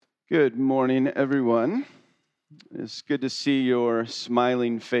Good morning, everyone. It's good to see your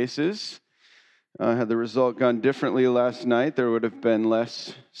smiling faces. Had the result gone differently last night, there would have been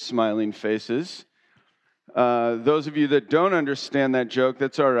less smiling faces. Those of you that don't understand that joke,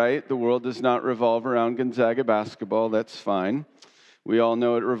 that's all right. The world does not revolve around Gonzaga basketball. That's fine. We all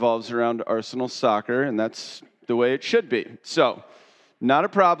know it revolves around Arsenal soccer, and that's the way it should be. So, not a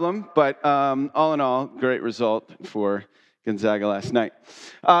problem, but all in all, great result for Gonzaga last night.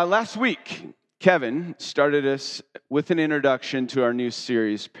 Last week, Kevin started us with an introduction to our new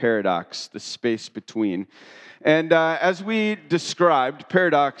series, Paradox, the Space Between. And as we described,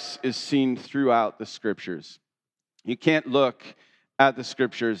 paradox is seen throughout the Scriptures. You can't look at the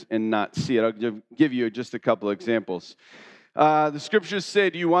Scriptures and not see it. I'll give you just a couple examples. The Scriptures say,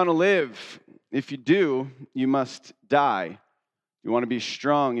 do you want to live? If you do, you must die. You want to be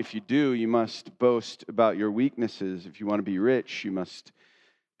strong. If you do, you must boast about your weaknesses. If you want to be rich, you must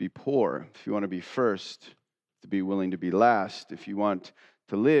be poor. If you want to be first, to be willing to be last. If you want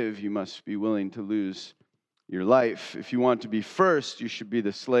to live, you must be willing to lose your life. If you want to be first, you should be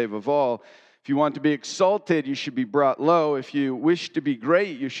the slave of all. If you want to be exalted, you should be brought low. If you wish to be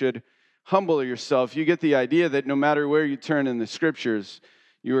great, you should humble yourself. You get the idea that no matter where you turn in the Scriptures,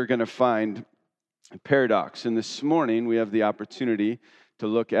 you are going to find paradox. And this morning, we have the opportunity to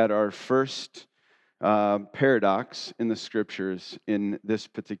look at our first paradox in the Scriptures in this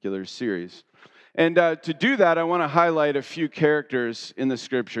particular series. And to do that, I want to highlight a few characters in the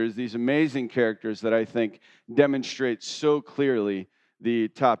Scriptures, these amazing characters that I think demonstrate so clearly the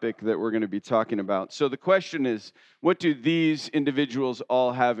topic that we're going to be talking about. So the question is, what do these individuals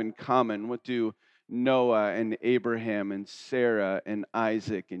all have in common? What do Noah and Abraham and Sarah and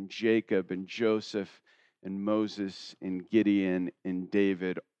Isaac and Jacob and Joseph and Moses and Gideon and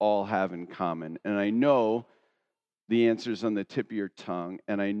David all have in common? And I know the answer is on the tip of your tongue,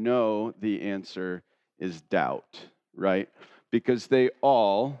 and I know the answer is doubt, right? Because they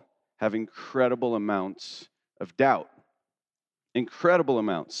all have incredible amounts of doubt. Incredible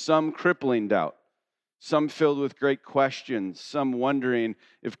amounts, some crippling doubt. Some filled with great questions, some wondering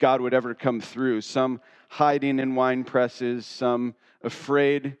if God would ever come through, some hiding in wine presses, some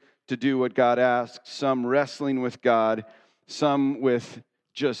afraid to do what God asks, some wrestling with God, some with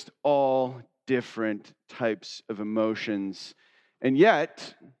just all different types of emotions. And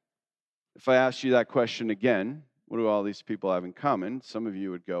yet, if I asked you that question again, what do all these people have in common? Some of you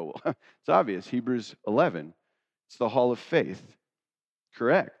would go, well, it's obvious, Hebrews 11. It's the hall of faith.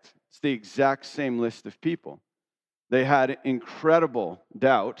 Correct. It's the exact same list of people. They had incredible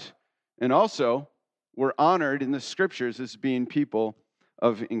doubt and also were honored in the Scriptures as being people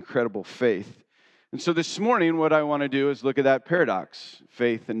of incredible faith. And so this morning, what I want to do is look at that paradox,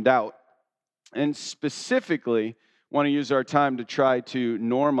 faith and doubt, and specifically want to use our time to try to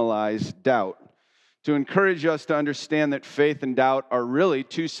normalize doubt, to encourage us to understand that faith and doubt are really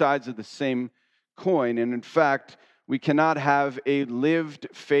two sides of the same coin. And in fact, we cannot have a lived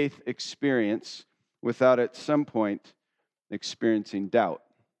faith experience without at some point experiencing doubt.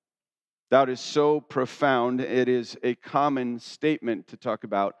 Doubt is so profound, it is a common statement to talk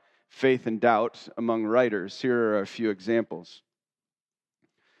about faith and doubt among writers. Here are a few examples.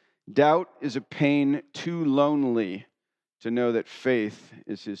 Doubt is a pain too lonely to know that faith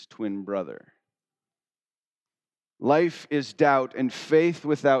is his twin brother. Life is doubt, and faith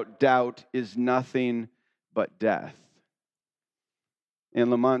without doubt is nothing but death. And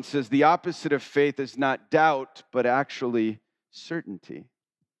Lamont says, the opposite of faith is not doubt, but actually certainty.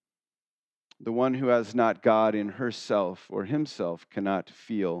 The one who has not God in herself or himself cannot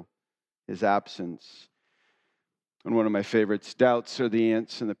feel his absence. And one of my favorites, doubts are the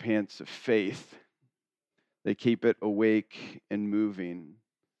ants in the pants of faith. They keep it awake and moving.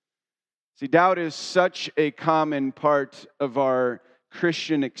 See, doubt is such a common part of our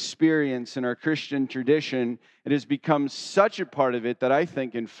Christian experience and our Christian tradition. It has become such a part of it that I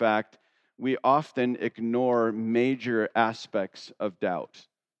think, in fact, we often ignore major aspects of doubt.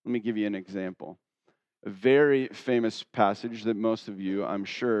 Let me give you an example. A very famous passage that most of you, I'm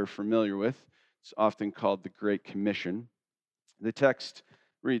sure, are familiar with. It's often called the Great Commission. The text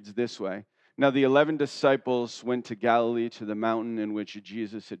reads this way. Now the 11 disciples went to Galilee to the mountain in which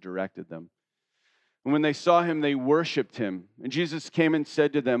Jesus had directed them. And when they saw him, they worshiped him. And Jesus came and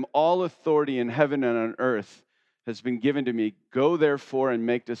said to them, all authority in heaven and on earth has been given to me. Go therefore and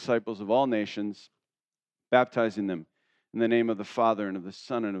make disciples of all nations, baptizing them in the name of the Father and of the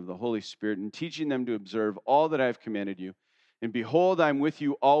Son and of the Holy Spirit, and teaching them to observe all that I have commanded you. And behold, I am with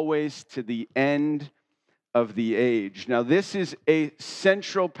you always to the end of the age. Now this is a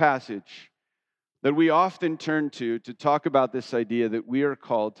central passage that we often turn to talk about this idea that we are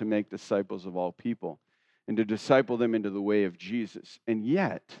called to make disciples of all people and to disciple them into the way of Jesus. And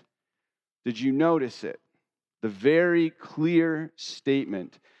yet, did you notice it? The very clear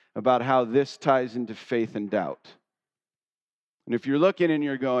statement about how this ties into faith and doubt. And if you're looking and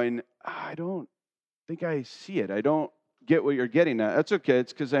you're going, I don't think I see it, I don't get what you're getting at, that's okay.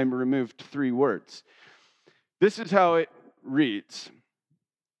 It's because I removed 3 words. This is how it reads.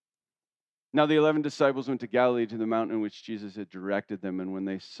 Now the 11 disciples went to Galilee to the mountain in which Jesus had directed them, and when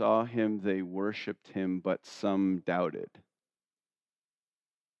they saw him, they worshiped him, but some doubted.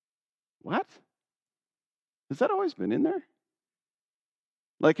 What? Has that always been in there?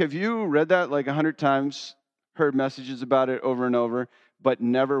 Like, have you read that like 100 times, heard messages about it over and over, but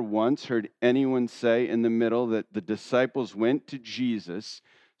never once heard anyone say in the middle that the disciples went to Jesus,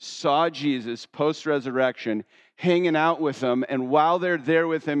 saw Jesus post-resurrection, hanging out with him, and while they're there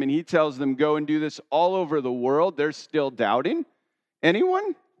with him and he tells them, go and do this all over the world, they're still doubting?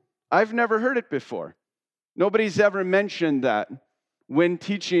 Anyone? I've never heard it before. Nobody's ever mentioned that when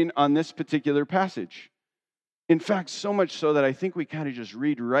teaching on this particular passage. In fact, so much so that I think we kind of just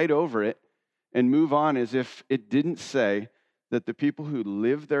read right over it and move on as if it didn't say that the people who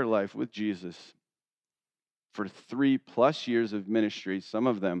lived their life with Jesus for 3+ years of ministry, some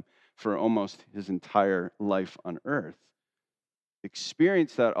of them for almost his entire life on earth,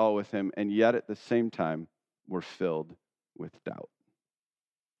 experienced that all with him, and yet at the same time were filled with doubt.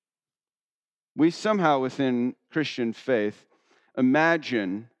 We somehow within Christian faith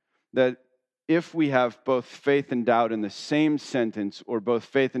imagine that if we have both faith and doubt in the same sentence, or both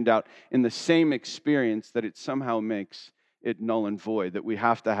faith and doubt in the same experience, that it somehow makes it null and void, that we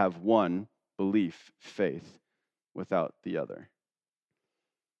have to have one belief, faith, without the other.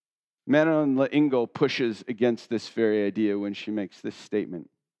 Manon L'Engle pushes against this very idea when she makes this statement.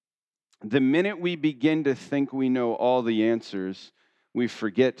 The minute we begin to think we know all the answers, we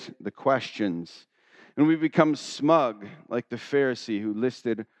forget the questions, and we become smug like the Pharisee who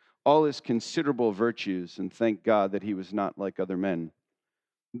listed all his considerable virtues and thanked God that he was not like other men.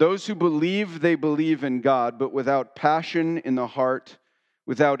 Those who believe they believe in God, but without passion in the heart,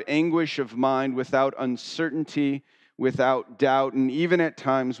 without anguish of mind, without uncertainty, without doubt, and even at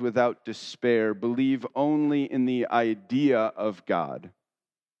times without despair, believe only in the idea of God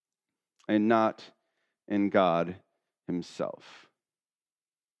and not in God himself.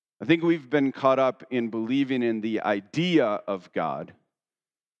 I think we've been caught up in believing in the idea of God,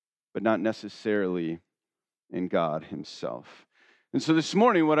 but not necessarily in God himself. And so this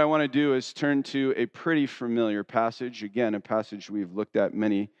morning, what I want to do is turn to a pretty familiar passage. Again, a passage we've looked at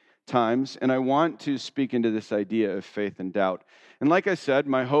many times. And I want to speak into this idea of faith and doubt. And like I said,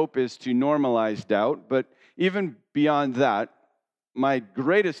 my hope is to normalize doubt. But even beyond that, my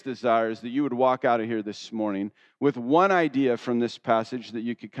greatest desire is that you would walk out of here this morning with one idea from this passage that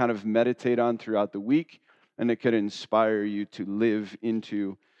you could kind of meditate on throughout the week, and it could inspire you to live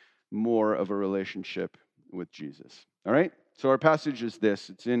into more of a relationship with Jesus. All right? So our passage is this.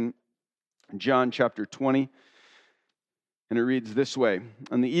 It's in John chapter 20, and it reads this way.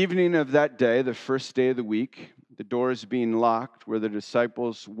 On the evening of that day, the first day of the week, the doors being locked where the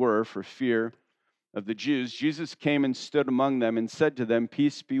disciples were for fear of the Jews, Jesus came and stood among them and said to them,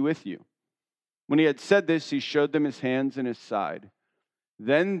 "Peace be with you." When he had said this, he showed them his hands and his side.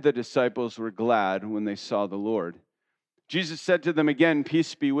 Then the disciples were glad when they saw the Lord. Jesus said to them again,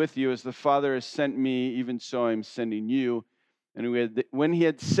 "Peace be with you. As the Father has sent me, even so I am sending you." And when he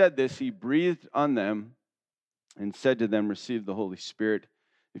had said this, he breathed on them and said to them, "Receive the Holy Spirit.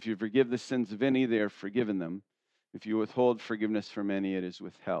 If you forgive the sins of any, they are forgiven them. If you withhold forgiveness from any, it is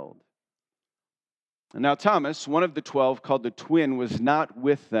withheld." And now Thomas, one of the 12, called the twin, was not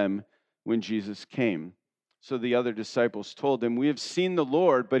with them when Jesus came. So the other disciples told him, "We have seen the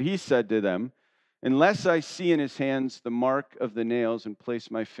Lord." But he said to them, "Unless I see in his hands the mark of the nails, and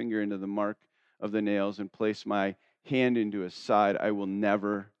place my finger into the mark of the nails, and place my hand into his side, I will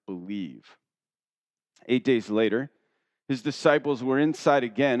never believe." 8 days later, his disciples were inside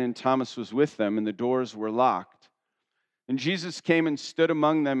again, and Thomas was with them, and the doors were locked. And Jesus came and stood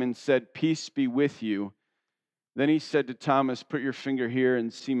among them and said, "Peace be with you." Then he said to Thomas, "Put your finger here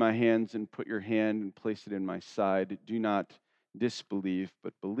and see my hands, and put your hand and place it in my side. Do not disbelieve,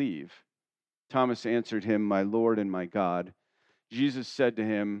 but believe." Thomas answered him, "My Lord and my God." Jesus said to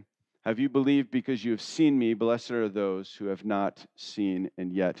him, "Have you believed because you have seen me? Blessed are those who have not seen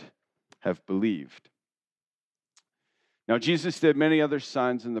and yet have believed." Now Jesus did many other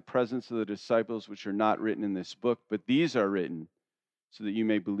signs in the presence of the disciples, which are not written in this book, but these are written so that you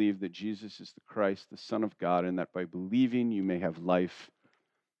may believe that Jesus is the Christ, the Son of God, and that by believing you may have life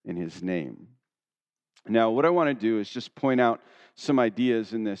in his name. Now, what I want to do is just point out some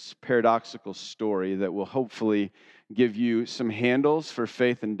ideas in this paradoxical story that will hopefully give you some handles for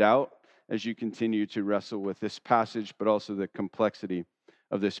faith and doubt as you continue to wrestle with this passage, but also the complexity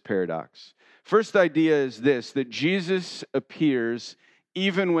of this paradox. First idea is this, that Jesus appears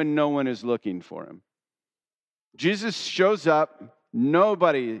even when no one is looking for him. Jesus shows up,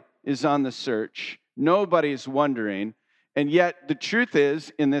 nobody is on the search, nobody is wondering, and yet the truth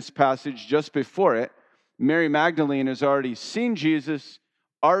is, in this passage just before it, Mary Magdalene has already seen Jesus,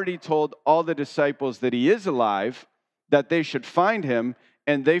 already told all the disciples that he is alive, that they should find him,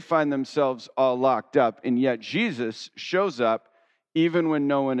 and they find themselves all locked up. And yet Jesus shows up even when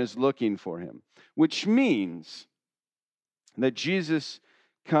no one is looking for him, which means that Jesus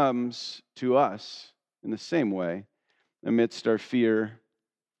comes to us in the same way amidst our fear,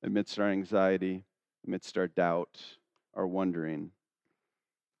 amidst our anxiety, amidst our doubt, our wondering.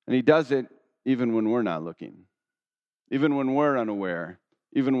 And he does it even when we're not looking, even when we're unaware,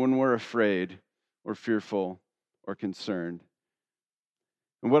 even when we're afraid or fearful or concerned.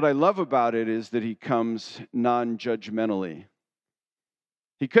 And what I love about it is that he comes non-judgmentally.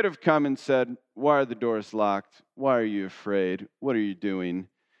 He could have come and said, "Why are the doors locked? Why are you afraid? What are you doing?"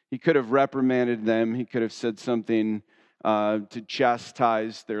 He could have reprimanded them. He could have said something to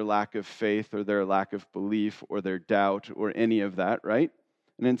chastise their lack of faith or their lack of belief or their doubt or any of that, right?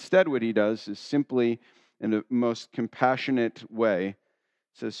 And instead what he does is simply, in the most compassionate way,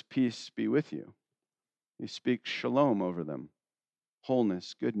 says, "Peace be with you." He speaks shalom over them,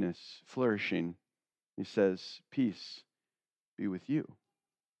 wholeness, goodness, flourishing. He says, "Peace be with you."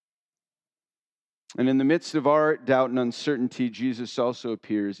 And in the midst of our doubt and uncertainty, Jesus also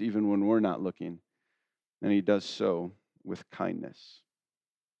appears even when we're not looking. And he does so with kindness.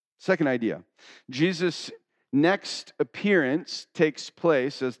 Second idea, Jesus' next appearance takes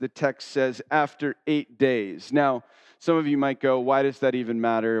place, as the text says, after 8 days. Now, some of you might go, why does that even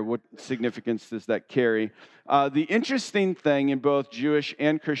matter? What significance does that carry? The interesting thing in both Jewish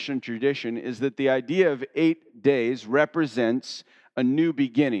and Christian tradition is that the idea of 8 days represents a new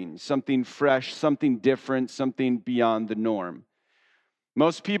beginning, something fresh, something different, something beyond the norm.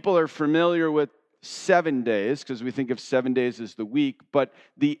 Most people are familiar with 7 days because we think of 7 days as the week, but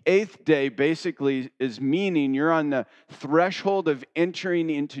the 8th day basically is meaning you're on the threshold of entering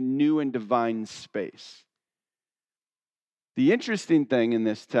into new and divine space. The interesting thing in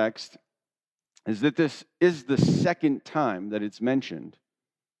this text is that this is the second time that it's mentioned.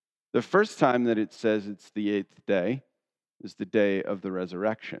 The first time that it says it's the 8th day is the day of the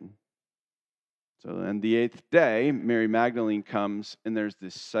resurrection. So then the 8th day, Mary Magdalene comes and there's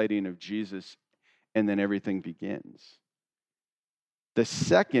this sighting of Jesus, and then everything begins. The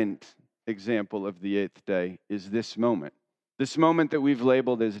second example of the 8th day is this moment that we've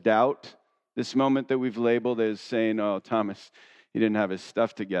labeled as doubt, this moment that we've labeled as saying, "Oh, Thomas, he didn't have his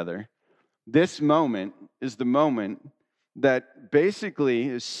stuff together." This moment is the moment that basically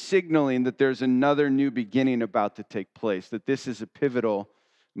is signaling that there's another new beginning about to take place, that this is a pivotal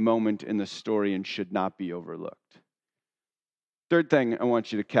moment in the story and should not be overlooked. Third thing I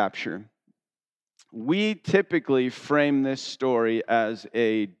want you to capture. We typically frame this story as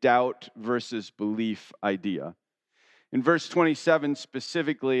a doubt versus belief idea. In verse 27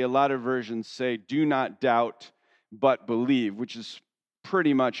 specifically, a lot of versions say, "Do not doubt, but believe," which is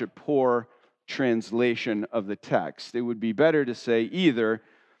pretty much a poor translation of the text. It would be better to say either,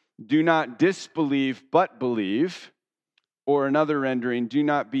 "Do not disbelieve, but believe," or another rendering, "Do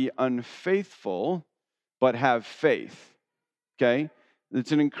not be unfaithful, but have faith." Okay?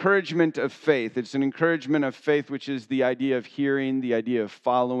 It's an encouragement of faith. It's an encouragement of faith, which is the idea of hearing, the idea of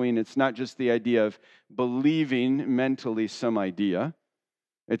following. It's not just the idea of believing mentally some idea.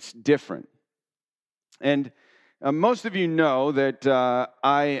 It's different. And most of you know that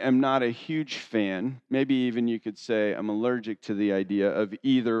I am not a huge fan, maybe even you could say I'm allergic to the idea of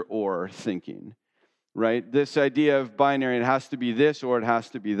either or thinking, right? This idea of binary, it has to be this or it has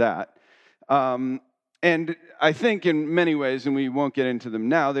to be that. And I think in many ways, and we won't get into them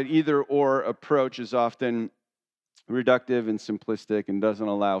now, that either or approach is often reductive and simplistic and doesn't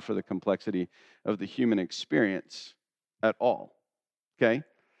allow for the complexity of the human experience at all, okay?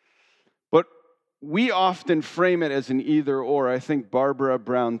 But we often frame it as an either or. I think Barbara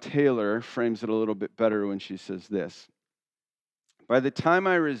Brown Taylor frames it a little bit better when she says this. By the time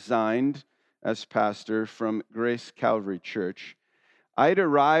I resigned as pastor from Grace Calvary Church, I'd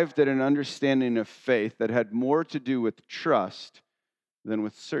arrived at an understanding of faith that had more to do with trust than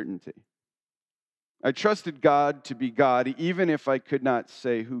with certainty. I trusted God to be God, even if I could not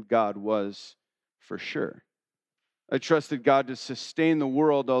say who God was for sure. I trusted God to sustain the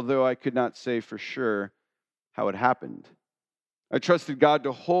world, although I could not say for sure how it happened. I trusted God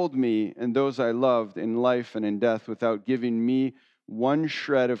to hold me and those I loved in life and in death without giving me one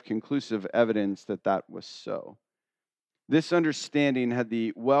shred of conclusive evidence that that was so. This understanding had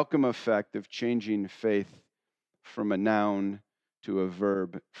the welcome effect of changing faith from a noun to a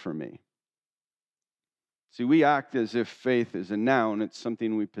verb for me. See, we act as if faith is a noun. It's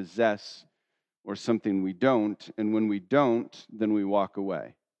something we possess or something we don't. And when we don't, then we walk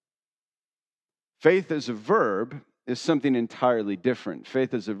away. Faith as a verb is something entirely different.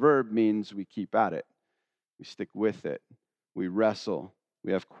 Faith as a verb means we keep at it. We stick with it. We wrestle.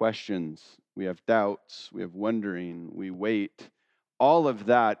 We have questions. We have doubts. We have wondering. We wait. All of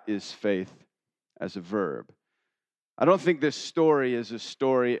that is faith as a verb. I don't think this story is a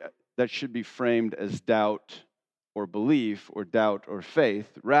story that should be framed as doubt or belief or doubt or faith.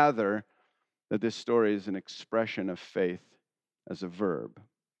 Rather, that this story is an expression of faith as a verb.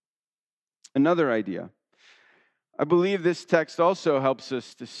 Another idea. I believe this text also helps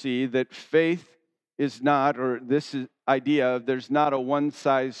us to see that faith is not, or this idea of there's not a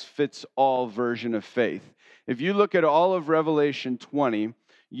one-size-fits-all version of faith. If you look at all of Revelation 20,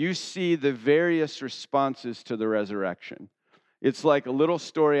 you see the various responses to the resurrection. It's like a little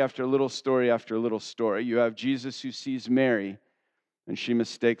story after a little story after a little story. You have Jesus who sees Mary, and she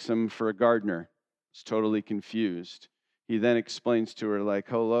mistakes him for a gardener. He's totally confused. He then explains to her, like,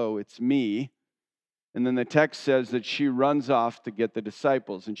 hello, it's me. And then the text says that she runs off to get the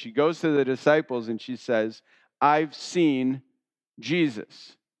disciples. And she goes to the disciples and she says, I've seen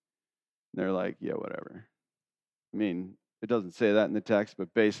Jesus. And they're like, yeah, whatever. I mean, it doesn't say that in the text,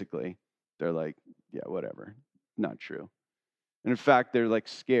 but basically, they're like, yeah, whatever. Not true. And in fact, they're like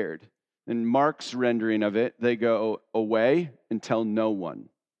scared. In Mark's rendering of it, they go away and tell no one.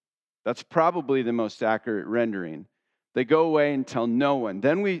 That's probably the most accurate rendering. They go away and tell no one.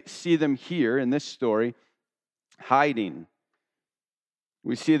 Then we see them here in this story hiding.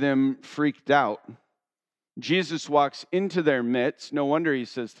 We see them freaked out. Jesus walks into their midst. No wonder he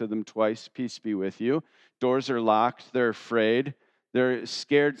says to them twice, peace be with you. Doors are locked. They're afraid. They're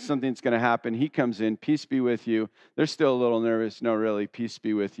scared something's going to happen. He comes in, peace be with you. They're still a little nervous. No, really, peace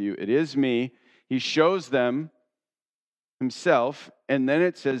be with you. It is me. He shows them himself, and then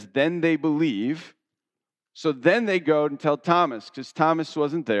it says, then they believe. So then they go and tell Thomas, because Thomas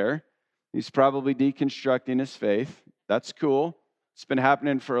wasn't there. He's probably deconstructing his faith. That's cool. It's been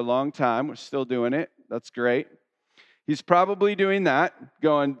happening for a long time. We're still doing it. That's great. He's probably doing that,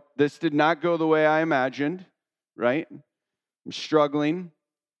 going, this did not go the way I imagined, right? I'm struggling.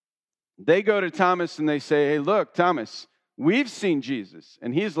 They go to Thomas and they say, hey, look, Thomas, we've seen Jesus.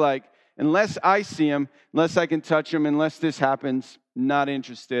 And he's like, unless I see him, unless I can touch him, unless this happens, not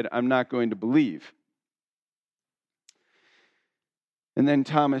interested. I'm not going to believe. And then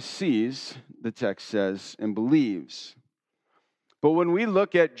Thomas sees, the text says, and believes. But when we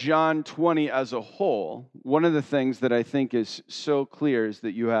look at John 20 as a whole, one of the things that I think is so clear is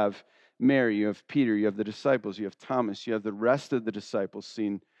that you have Mary, you have Peter, you have the disciples, you have Thomas, you have the rest of the disciples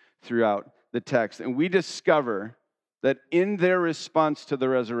seen throughout the text. And we discover that in their response to the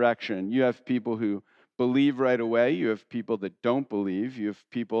resurrection, you have people who believe right away. You have people that don't believe. You have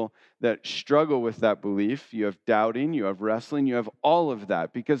people that struggle with that belief. You have doubting. You have wrestling. You have all of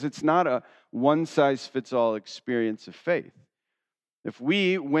that because it's not a one-size-fits-all experience of faith. If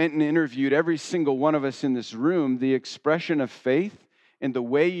we went and interviewed every single one of us in this room, the expression of faith and the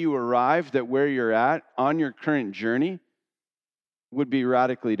way you arrived at where you're at on your current journey would be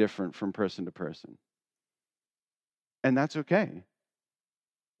radically different from person to person. And that's okay.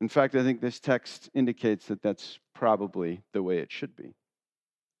 In fact, I think this text indicates that that's probably the way it should be.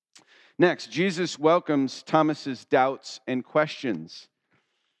 Next, Jesus welcomes Thomas's doubts and questions.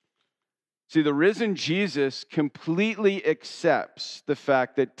 See, the risen Jesus completely accepts the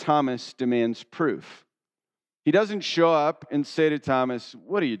fact that Thomas demands proof. He doesn't show up and say to Thomas,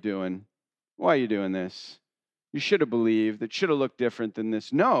 what are you doing? Why are you doing this? You should have believed. It should have looked different than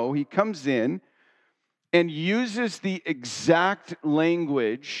this. No, he comes in and uses the exact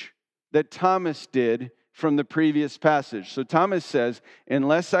language that Thomas did from the previous passage. So Thomas says,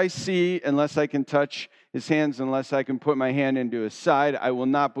 unless I see, unless I can touch his hands, unless I can put my hand into his side, I will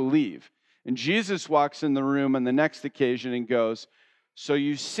not believe. And Jesus walks in the room on the next occasion and goes, so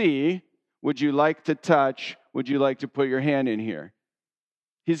you see, would you like to touch? Would you like to put your hand in here?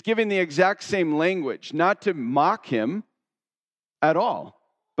 He's giving the exact same language, not to mock him at all,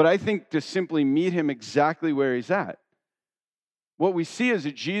 but I think to simply meet him exactly where he's at. What we see is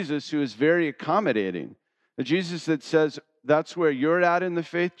a Jesus who is very accommodating. A Jesus that says, that's where you're at in the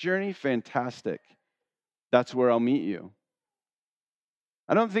faith journey, fantastic. that's where I'll meet you.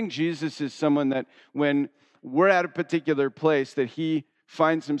 I don't think Jesus is someone that when we're at a particular place that he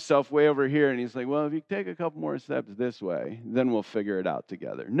finds himself way over here and he's like, well, if you take a couple more steps this way, then we'll figure it out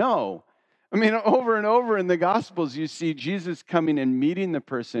together. No. I mean, over and over in the Gospels, you see Jesus coming and meeting the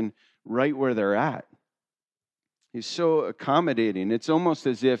person right where they're at. He's so accommodating. It's almost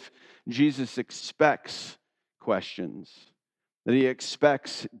as if Jesus expects questions, that he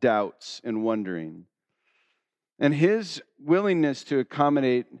expects doubts and wondering. And his willingness to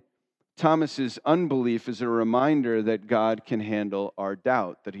accommodate Thomas's unbelief is a reminder that God can handle our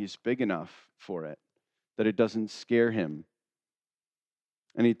doubt, that he's big enough for it, that it doesn't scare him.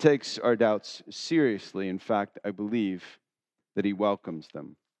 And he takes our doubts seriously. In fact, I believe that he welcomes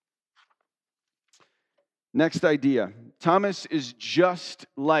them. Next idea. Thomas is just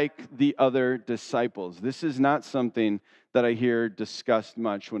like the other disciples. This is not something that I hear discussed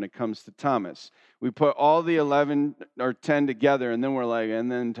much when it comes to Thomas. We put all the 11 or 10 together, and then we're like, and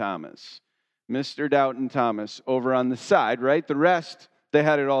then Thomas. Mr. Doubt and Thomas over on the side, right? The rest, they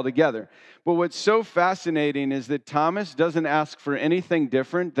had it all together. But what's so fascinating is that Thomas doesn't ask for anything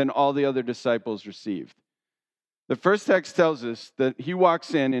different than all the other disciples received. The first text tells us that he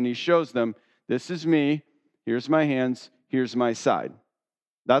walks in and he shows them, this is me. Here's my hands, here's my side.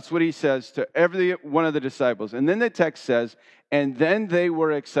 That's what he says to every one of the disciples. And then the text says, and then they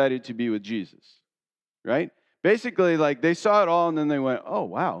were excited to be with Jesus, right? Basically, like they saw it all and then they went, oh,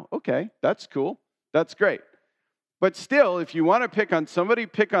 wow, okay, that's cool. That's great. But still, if you want to pick on somebody,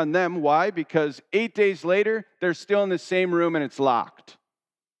 pick on them. Why? Because 8 days later, they're still in the same room and it's locked,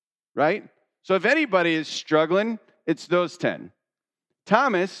 right? So if anybody is struggling, it's those 10.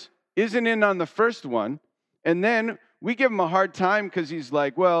 Thomas isn't in on the first one. And then we give him a hard time because he's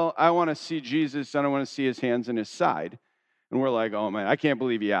like, well, I want to see Jesus. I don't want to see his hands and his side. And we're like, oh, man, I can't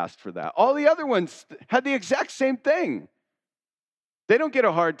believe he asked for that. All the other ones had the exact same thing. They don't get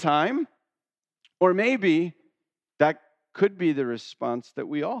a hard time. Or maybe that could be the response that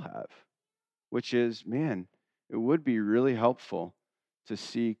we all have, which is, man, it would be really helpful to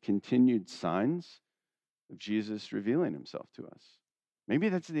see continued signs of Jesus revealing himself to us. Maybe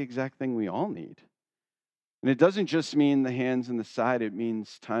that's the exact thing we all need. And it doesn't just mean the hands and the side. It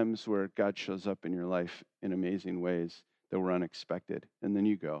means times where God shows up in your life in amazing ways that were unexpected. And then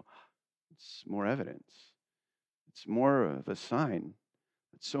you go, it's more evidence. It's more of a sign.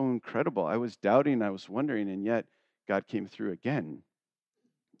 It's so incredible. I was doubting, I was wondering, and yet God came through again.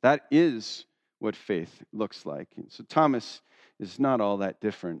 That is what faith looks like. And so Thomas is not all that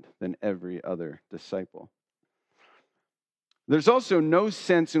different than every other disciple. There's also no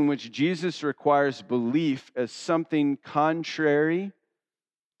sense in which Jesus requires belief as something contrary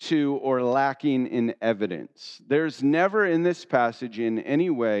to or lacking in evidence. There's never in this passage in any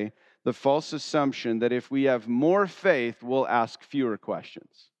way the false assumption that if we have more faith, we'll ask fewer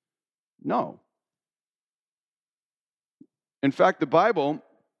questions. No. In fact, the Bible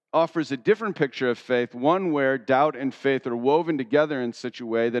offers a different picture of faith, one where doubt and faith are woven together in such a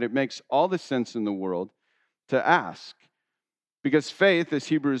way that it makes all the sense in the world to ask. Because faith, as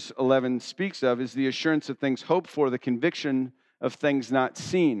Hebrews 11 speaks of, is the assurance of things hoped for, the conviction of things not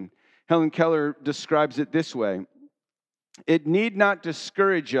seen. Helen Keller describes it this way: it need not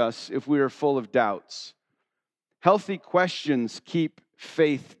discourage us if we are full of doubts. Healthy questions keep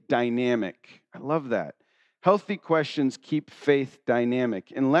faith dynamic. I love that. Healthy questions keep faith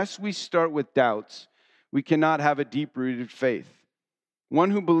dynamic. Unless we start with doubts, we cannot have a deep-rooted faith.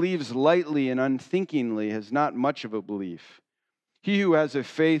 One who believes lightly and unthinkingly has not much of a belief. He who has a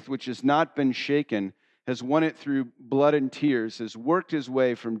faith which has not been shaken, has won it through blood and tears, has worked his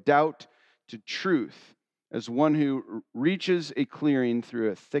way from doubt to truth, as one who reaches a clearing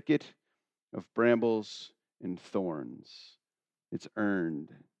through a thicket of brambles and thorns. It's earned,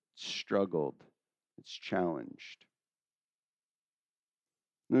 it's struggled, it's challenged.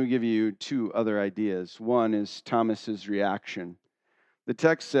 Let me give you two other ideas. One is Thomas's reaction. The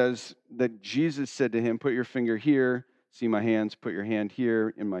text says that Jesus said to him, put your finger here, see my hands, put your hand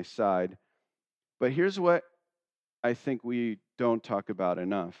here in my side. But here's what I think we don't talk about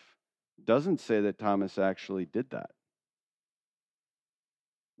enough. It doesn't say that Thomas actually did that.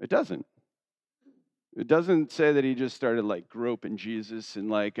 It doesn't. It doesn't say that he just started like groping Jesus and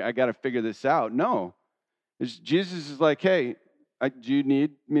like, I got to figure this out. No. Jesus is like, hey, do you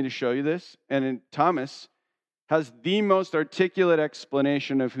need me to show you this? And then Thomas has the most articulate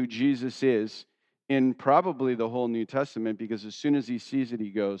explanation of who Jesus is in probably the whole New Testament, because as soon as he sees it, he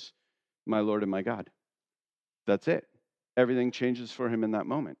goes, my Lord and my God. That's it. Everything changes for him in that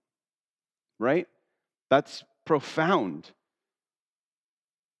moment, right? That's profound.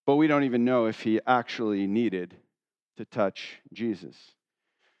 but we don't even know if he actually needed to touch Jesus.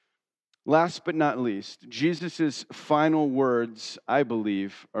 Last but not least, Jesus' final words, I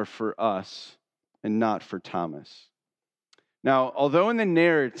believe, are for us and not for Thomas. Now, although in the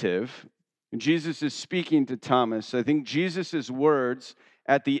narrative, Jesus is speaking to Thomas, I think Jesus' words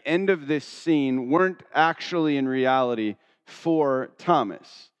at the end of this scene weren't actually in reality for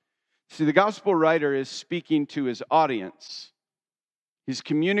Thomas. See, the gospel writer is speaking to his audience. He's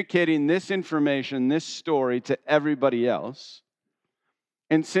communicating this information, this story to everybody else.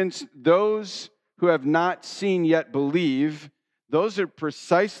 And since those who have not seen yet believe, those are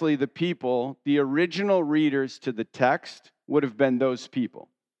precisely the people, the original readers to the text would have been those people.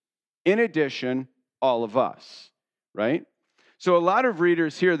 In addition, all of us, right? So a lot of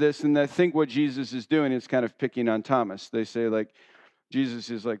readers hear this and they think what Jesus is doing is kind of picking on Thomas. They say, like, Jesus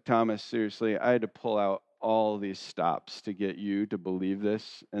is like, Thomas, seriously, I had to pull out all these stops to get you to believe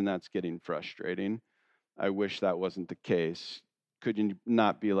this, and that's getting frustrating. I wish that wasn't the case. Could you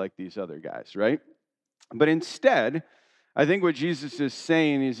not be like these other guys, right? But instead, I think what Jesus is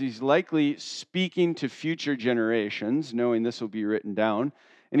saying is he's likely speaking to future generations, knowing this will be written down.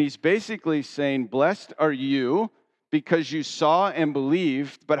 And he's basically saying, blessed are you because you saw and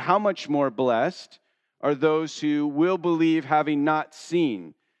believed, but how much more blessed are those who will believe having not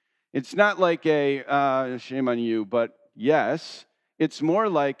seen? It's not like a shame on you, but yes. It's more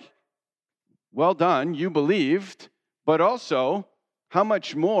like, well done, you believed, but also how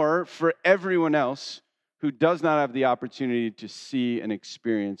much more for everyone else who does not have the opportunity to see and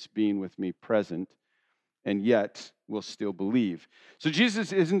experience being with me present, and yet will still believe. So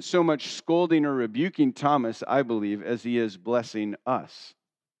Jesus isn't so much scolding or rebuking Thomas, I believe, as he is blessing us.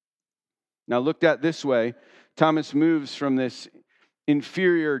 Now, looked at this way, Thomas moves from this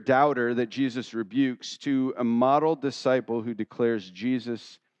inferior doubter that Jesus rebukes to a model disciple who declares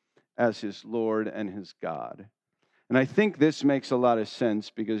Jesus as his Lord and his God. And I think this makes a lot of sense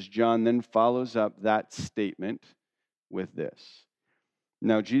because John then follows up that statement with this.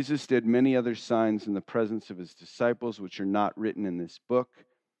 Now, Jesus did many other signs in the presence of his disciples, which are not written in this book.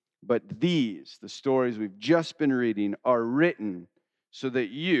 But these, the stories we've just been reading, are written so that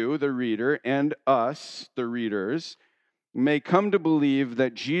you, the reader, and us, the readers, may come to believe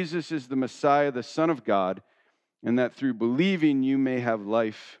that Jesus is the Messiah, the Son of God, and that through believing you may have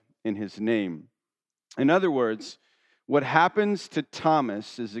life in his name. In other words, what happens to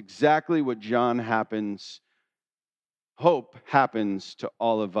Thomas is exactly what hope happens to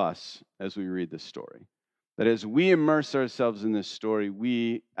all of us as we read this story. That as we immerse ourselves in this story,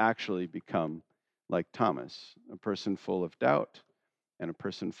 we actually become like Thomas, a person full of doubt and a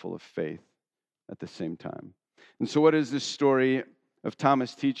person full of faith at the same time. And so what does this story of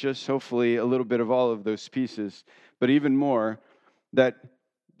Thomas teach us? Hopefully a little bit of all of those pieces, but even more, that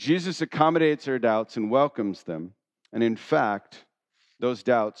Jesus accommodates our doubts and welcomes them. And in fact, those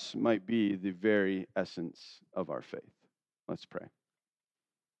doubts might be the very essence of our faith. Let's pray.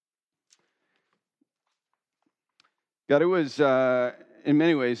 God, it was in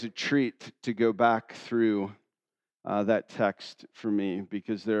many ways a treat to go back through that text for me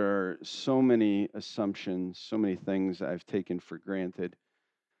because there are so many assumptions, so many things I've taken for granted.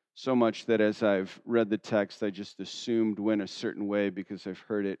 So much that as I've read the text, I just assumed went a certain way because I've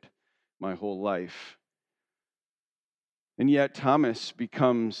heard it my whole life. And yet Thomas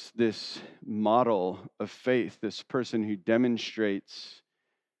becomes this model of faith, this person who demonstrates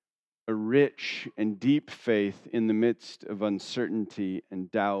a rich and deep faith in the midst of uncertainty and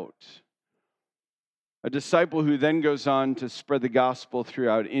doubt. A disciple who then goes on to spread the gospel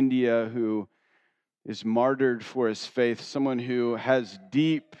throughout India, who is martyred for his faith, someone who has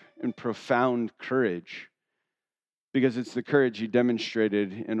deep and profound courage, because it's the courage he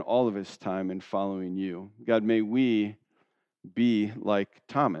demonstrated in all of his time in following you. God, may we be like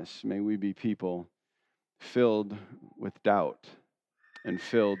Thomas. May we be people filled with doubt and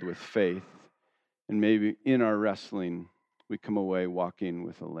filled with faith. And maybe in our wrestling, we come away walking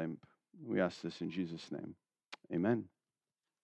with a limp. We ask this in Jesus' name. Amen.